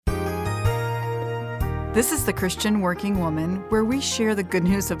This is The Christian Working Woman, where we share the good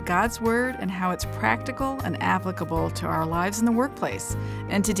news of God's Word and how it's practical and applicable to our lives in the workplace.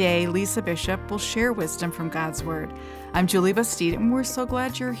 And today, Lisa Bishop will share wisdom from God's Word. I'm Julie Bastide, and we're so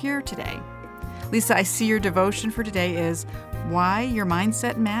glad you're here today. Lisa, I see your devotion for today is Why Your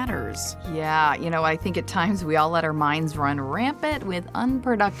Mindset Matters. Yeah, I think at times we all let our minds run rampant with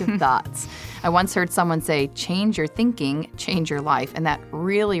unproductive thoughts. I once heard someone say, change your thinking, change your life, and that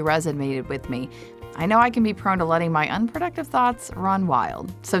really resonated with me. I know I can be prone to letting my unproductive thoughts run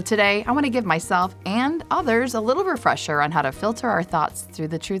wild. So today, I want to give myself and others a little refresher on how to filter our thoughts through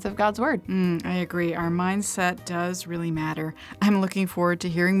the truth of God's Word. I agree. Our mindset does really matter. I'm looking forward to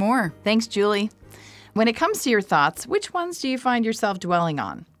hearing more. Thanks, Julie. When it comes to your thoughts, which ones do you find yourself dwelling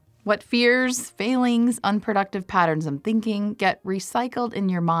on? What fears, failings, unproductive patterns of thinking get recycled in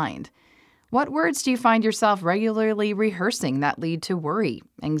your mind? What words do you find yourself regularly rehearsing that lead to worry,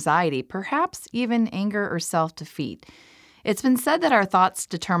 anxiety, perhaps even anger or self-defeat? It's been said that our thoughts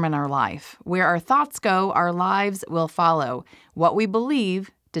determine our life. Where our thoughts go, our lives will follow. What we believe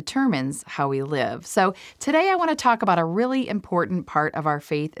determines how we live. So today I want to talk about a really important part of our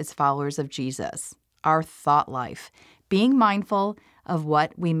faith as followers of Jesus, our thought life, being mindful of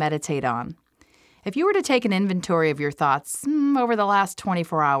what we meditate on. If you were to take an inventory of your thoughts over the last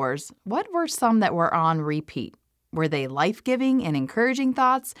 24 hours, what were some that were on repeat? Were they life-giving and encouraging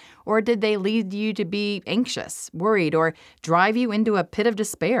thoughts, or did they lead you to be anxious, worried, or drive you into a pit of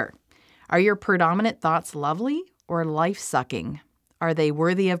despair? Are your predominant thoughts lovely or life-sucking? Are they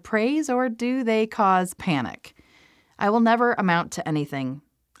worthy of praise, or do they cause panic? I will never amount to anything.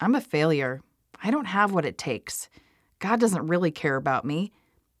 I'm a failure. I don't have what it takes. God doesn't really care about me.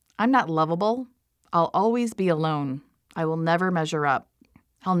 I'm not lovable. I'll always be alone. I will never measure up.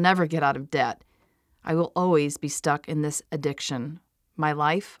 I'll never get out of debt. I will always be stuck in this addiction. My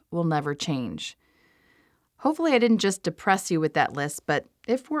life will never change. Hopefully I didn't just depress you with that list, but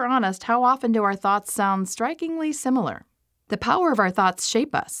if we're honest, how often do our thoughts sound strikingly similar? The power of our thoughts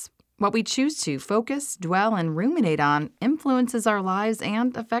shape us. What we choose to focus, dwell, and ruminate on influences our lives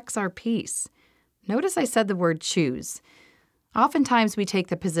and affects our peace. Notice I said the word choose. Oftentimes, we take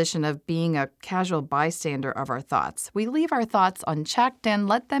the position of being a casual bystander of our thoughts. We leave our thoughts unchecked and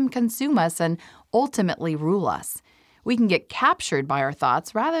let them consume us and ultimately rule us. We can get captured by our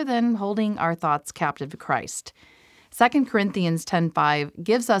thoughts rather than holding our thoughts captive to Christ. 2 Corinthians 10:5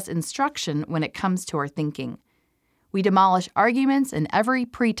 gives us instruction when it comes to our thinking. We demolish arguments and every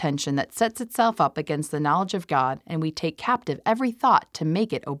pretension that sets itself up against the knowledge of God, and we take captive every thought to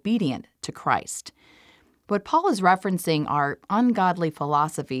make it obedient to Christ. What Paul is referencing are ungodly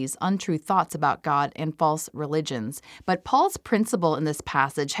philosophies, untrue thoughts about God, and false religions. But Paul's principle in this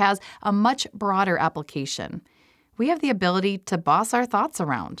passage has a much broader application. We have the ability to boss our thoughts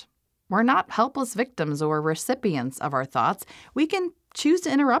around. We're not helpless victims or recipients of our thoughts. We can choose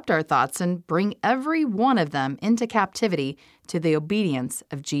to interrupt our thoughts and bring every one of them into captivity to the obedience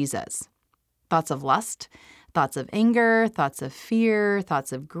of Jesus. Thoughts of lust, thoughts of anger, thoughts of fear,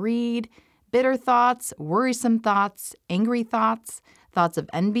 thoughts of greed, bitter thoughts, worrisome thoughts, angry thoughts, thoughts of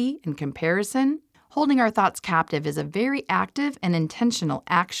envy and comparison. Holding our thoughts captive is a very active and intentional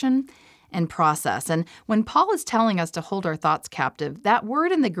action and process. And when Paul is telling us to hold our thoughts captive, that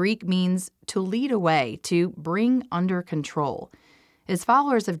word in the Greek means to lead away, to bring under control. As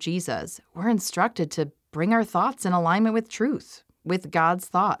followers of Jesus, we're instructed to bring our thoughts in alignment with truth, with God's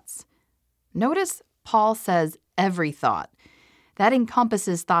thoughts. Notice Paul says every thought. That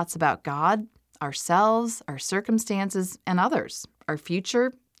encompasses thoughts about God, ourselves, our circumstances, and others, our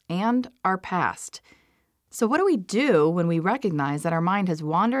future, and our past. So what do we do when we recognize that our mind has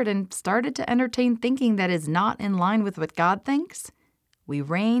wandered and started to entertain thinking that is not in line with what God thinks? We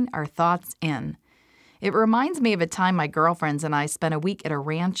rein our thoughts in. It reminds me of a time my girlfriends and I spent a week at a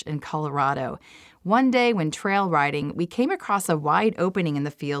ranch in Colorado. One day when trail riding, we came across a wide opening in the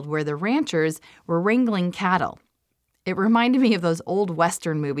field where the ranchers were wrangling cattle. It reminded me of those old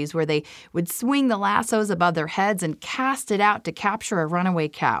Western movies where they would swing the lassos above their heads and cast it out to capture a runaway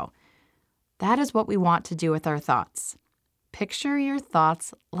cow. That is what we want to do with our thoughts. Picture your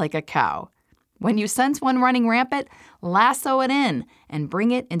thoughts like a cow. When you sense one running rampant, lasso it in and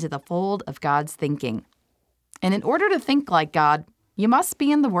bring it into the fold of God's thinking. And in order to think like God, you must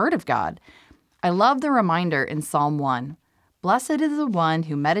be in the Word of God. I love the reminder in Psalm 1. Blessed is the one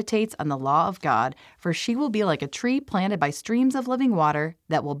who meditates on the law of God, for she will be like a tree planted by streams of living water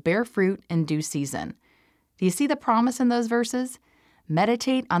that will bear fruit in due season. Do you see the promise in those verses?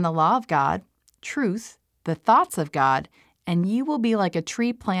 Meditate on the law of God, truth, the thoughts of God, and you will be like a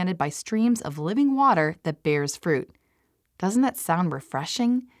tree planted by streams of living water that bears fruit. Doesn't that sound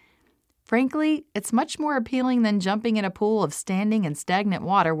refreshing? Frankly, it's much more appealing than jumping in a pool of standing and stagnant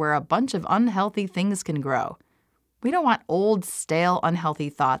water where a bunch of unhealthy things can grow. We don't want old, stale, unhealthy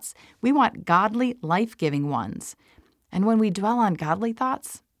thoughts. We want godly, life-giving ones. And when we dwell on godly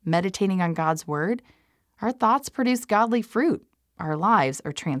thoughts, meditating on God's Word, our thoughts produce godly fruit. Our lives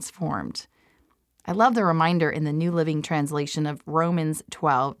are transformed. I love the reminder in the New Living Translation of Romans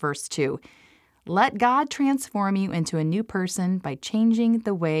 12, verse 2. Let God transform you into a new person by changing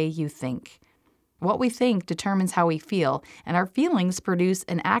the way you think. What we think determines how we feel, and our feelings produce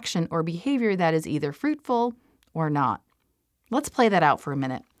an action or behavior that is either fruitful or not. Let's play that out for a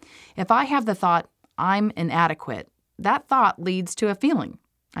minute. If I have the thought, I'm inadequate, that thought leads to a feeling.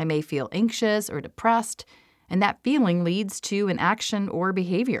 I may feel anxious or depressed, and that feeling leads to an action or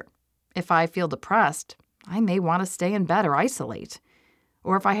behavior. If I feel depressed, I may want to stay in bed or isolate.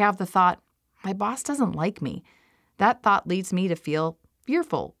 Or if I have the thought, my boss doesn't like me, that thought leads me to feel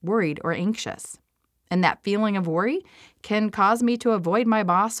fearful, worried, or anxious. And that feeling of worry can cause me to avoid my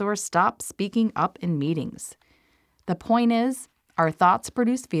boss or stop speaking up in meetings. The point is, our thoughts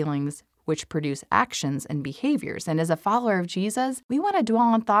produce feelings, which produce actions and behaviors. And as a follower of Jesus, we want to dwell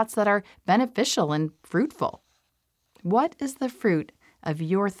on thoughts that are beneficial and fruitful. What is the fruit of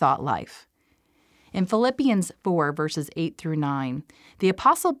your thought life? In Philippians 4, verses 8 through 9, the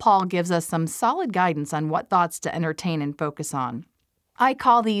Apostle Paul gives us some solid guidance on what thoughts to entertain and focus on. I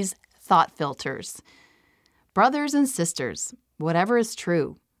call these thought filters. Brothers and sisters, whatever is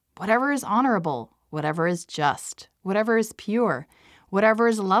true, whatever is honorable, whatever is just, whatever is pure, whatever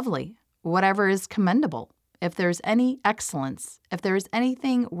is lovely, whatever is commendable, if there's any excellence, if there is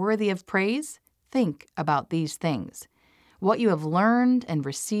anything worthy of praise, think about these things. What you have learned and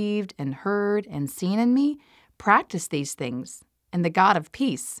received and heard and seen in me, practice these things, and the God of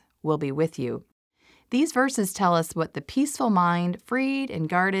peace will be with you. These verses tell us what the peaceful mind, freed and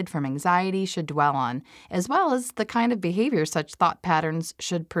guarded from anxiety, should dwell on, as well as the kind of behavior such thought patterns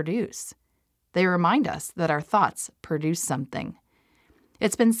should produce. They remind us that our thoughts produce something.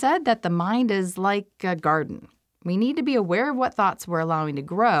 It's been said that the mind is like a garden. We need to be aware of what thoughts we're allowing to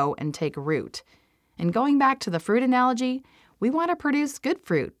grow and take root. And going back to the fruit analogy, we want to produce good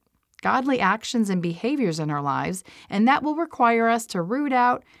fruit, godly actions and behaviors in our lives, and that will require us to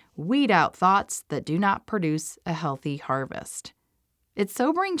weed out thoughts that do not produce a healthy harvest. It's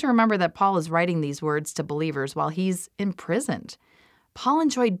sobering to remember that Paul is writing these words to believers while he's imprisoned. Paul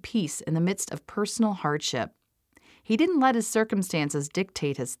enjoyed peace in the midst of personal hardship. He didn't let his circumstances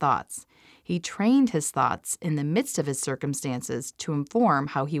dictate his thoughts. He trained his thoughts in the midst of his circumstances to inform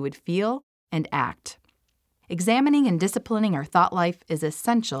how he would feel and act. Examining and disciplining our thought life is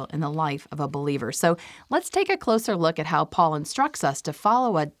essential in the life of a believer. So let's take a closer look at how Paul instructs us to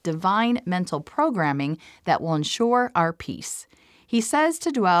follow a divine mental programming that will ensure our peace. He says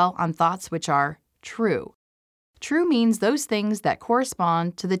to dwell on thoughts which are true. True means those things that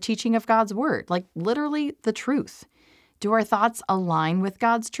correspond to the teaching of God's Word, like literally the truth. Do our thoughts align with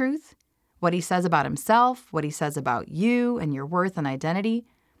God's truth? What He says about Himself, what He says about you and your worth and identity?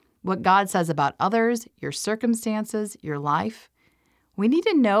 What God says about others, your circumstances, your life? We need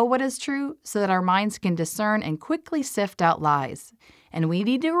to know what is true so that our minds can discern and quickly sift out lies. And we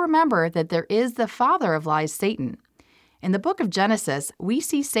need to remember that there is the father of lies, Satan. In the book of Genesis, we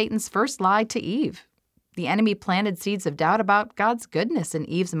see Satan's first lie to Eve. The enemy planted seeds of doubt about God's goodness in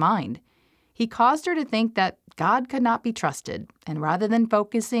Eve's mind. He caused her to think that God could not be trusted, and rather than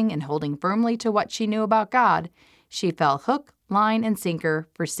focusing and holding firmly to what she knew about God, she fell hook, line, and sinker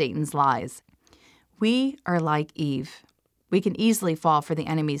for Satan's lies. We are like Eve. We can easily fall for the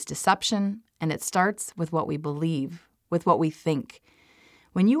enemy's deception, and it starts with what we believe, with what we think.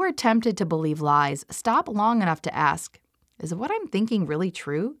 When you are tempted to believe lies, stop long enough to ask, is what I'm thinking really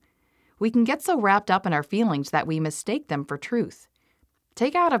true? We can get so wrapped up in our feelings that we mistake them for truth.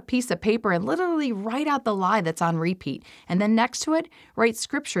 Take out a piece of paper and literally write out the lie that's on repeat, and then next to it, write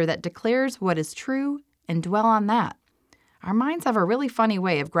scripture that declares what is true and dwell on that. Our minds have a really funny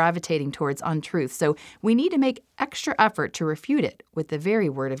way of gravitating towards untruth, so we need to make extra effort to refute it with the very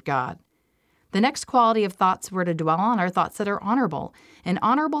Word of God. The next quality of thoughts we're to dwell on are thoughts that are honorable, and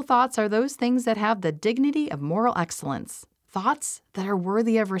honorable thoughts are those things that have the dignity of moral excellence, thoughts that are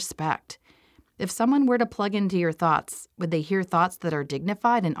worthy of respect. If someone were to plug into your thoughts, would they hear thoughts that are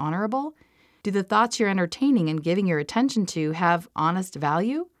dignified and honorable? Do the thoughts you're entertaining and giving your attention to have honest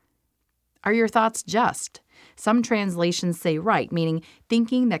value? Are your thoughts just? Some translations say right, meaning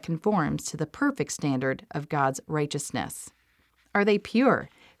thinking that conforms to the perfect standard of God's righteousness. Are they pure,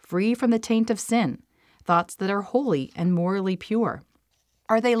 free from the taint of sin, thoughts that are holy and morally pure?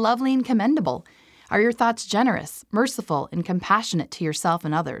 Are they lovely and commendable? Are your thoughts generous, merciful, and compassionate to yourself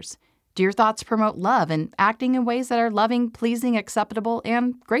and others? Do your thoughts promote love and acting in ways that are loving, pleasing, acceptable,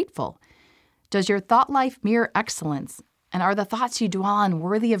 and grateful? Does your thought life mirror excellence? And are the thoughts you dwell on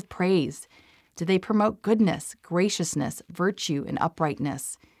worthy of praise? Do they promote goodness, graciousness, virtue, and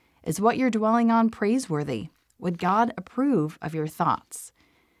uprightness? Is what you're dwelling on praiseworthy? Would God approve of your thoughts?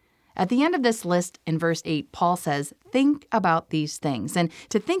 At the end of this list in verse 8, Paul says, think about these things. And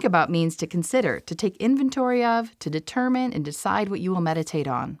to think about means to consider, to take inventory of, to determine and decide what you will meditate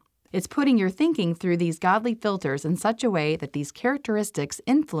on. It's putting your thinking through these godly filters in such a way that these characteristics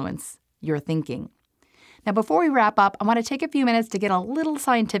influence your thinking. Now, before we wrap up, I want to take a few minutes to get a little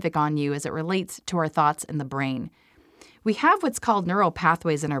scientific on you as it relates to our thoughts in the brain. We have what's called neural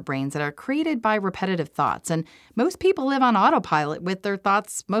pathways in our brains that are created by repetitive thoughts, and most people live on autopilot with their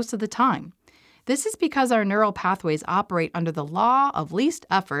thoughts most of the time. This is because our neural pathways operate under the law of least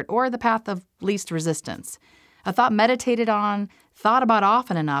effort or the path of least resistance. A thought meditated on, thought about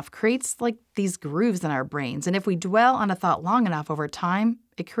often enough, creates like these grooves in our brains, and if we dwell on a thought long enough over time,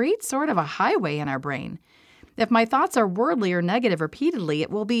 it creates sort of a highway in our brain. If my thoughts are worldly or negative repeatedly,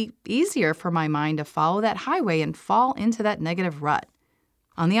 it will be easier for my mind to follow that highway and fall into that negative rut.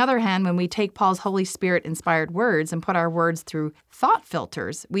 On the other hand, when we take Paul's Holy Spirit-inspired words and put our words through thought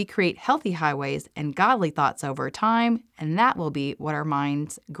filters, we create healthy highways and godly thoughts over time, and that will be what our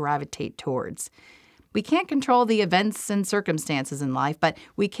minds gravitate towards. We can't control the events and circumstances in life, but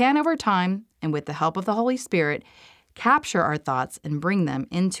we can over time, and with the help of the Holy Spirit, capture our thoughts and bring them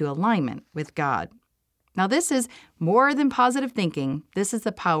into alignment with God. Now, this is more than positive thinking. This is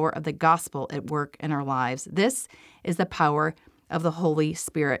the power of the gospel at work in our lives. This is the power of the Holy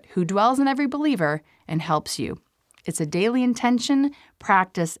Spirit who dwells in every believer and helps you. It's a daily intention,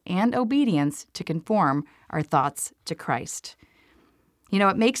 practice, and obedience to conform our thoughts to Christ. You know,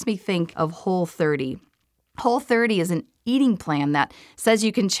 it makes me think of Whole30. Whole30 is an eating plan that says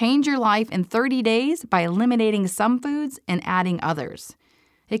you can change your life in 30 days by eliminating some foods and adding others.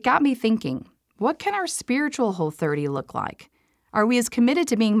 It got me thinking, what can our spiritual Whole30 look like? Are we as committed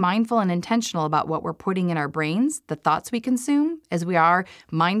to being mindful and intentional about what we're putting in our brains, the thoughts we consume, as we are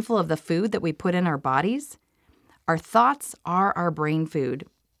mindful of the food that we put in our bodies? Our thoughts are our brain food.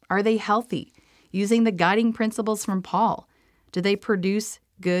 Are they healthy? Using the guiding principles from Paul, do they produce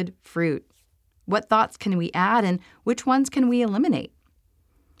good fruit? What thoughts can we add and which ones can we eliminate?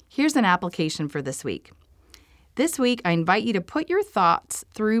 Here's an application for this week. This week, I invite you to put your thoughts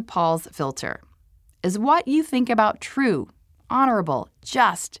through Paul's filter. Is what you think about true, honorable,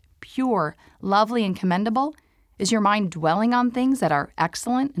 just, pure, lovely, and commendable? Is your mind dwelling on things that are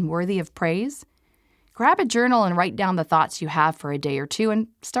excellent and worthy of praise? Grab a journal and write down the thoughts you have for a day or two and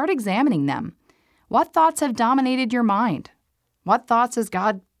start examining them. What thoughts have dominated your mind? What thoughts is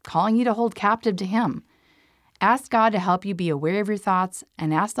God calling you to hold captive to Him? Ask God to help you be aware of your thoughts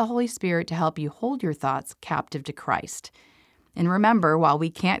and ask the Holy Spirit to help you hold your thoughts captive to Christ. And remember, while we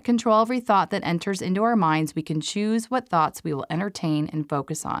can't control every thought that enters into our minds, we can choose what thoughts we will entertain and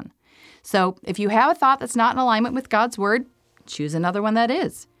focus on. So if you have a thought that's not in alignment with God's Word, choose another one that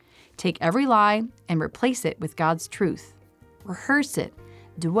is. Take every lie and replace it with God's truth. Rehearse it.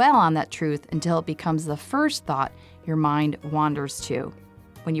 Dwell on that truth until it becomes the first thought your mind wanders to.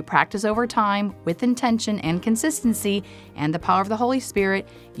 When you practice over time with intention and consistency and the power of the Holy Spirit,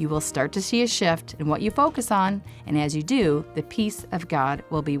 you will start to see a shift in what you focus on, and as you do, the peace of God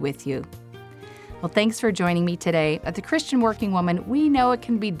will be with you. Well, thanks for joining me today. At the Christian Working Woman, we know it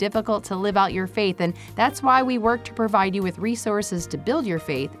can be difficult to live out your faith, and that's why we work to provide you with resources to build your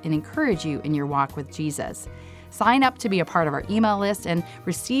faith and encourage you in your walk with Jesus. Sign up to be a part of our email list and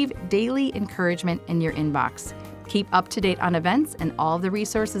receive daily encouragement in your inbox. Keep up to date on events and all the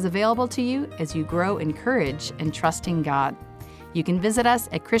resources available to you as you grow in courage and trusting God. You can visit us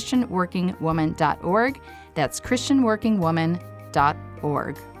at christianworkingwoman.org. That's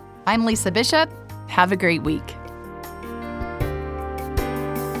christianworkingwoman.org. I'm Lisa Bishop. Have a great week.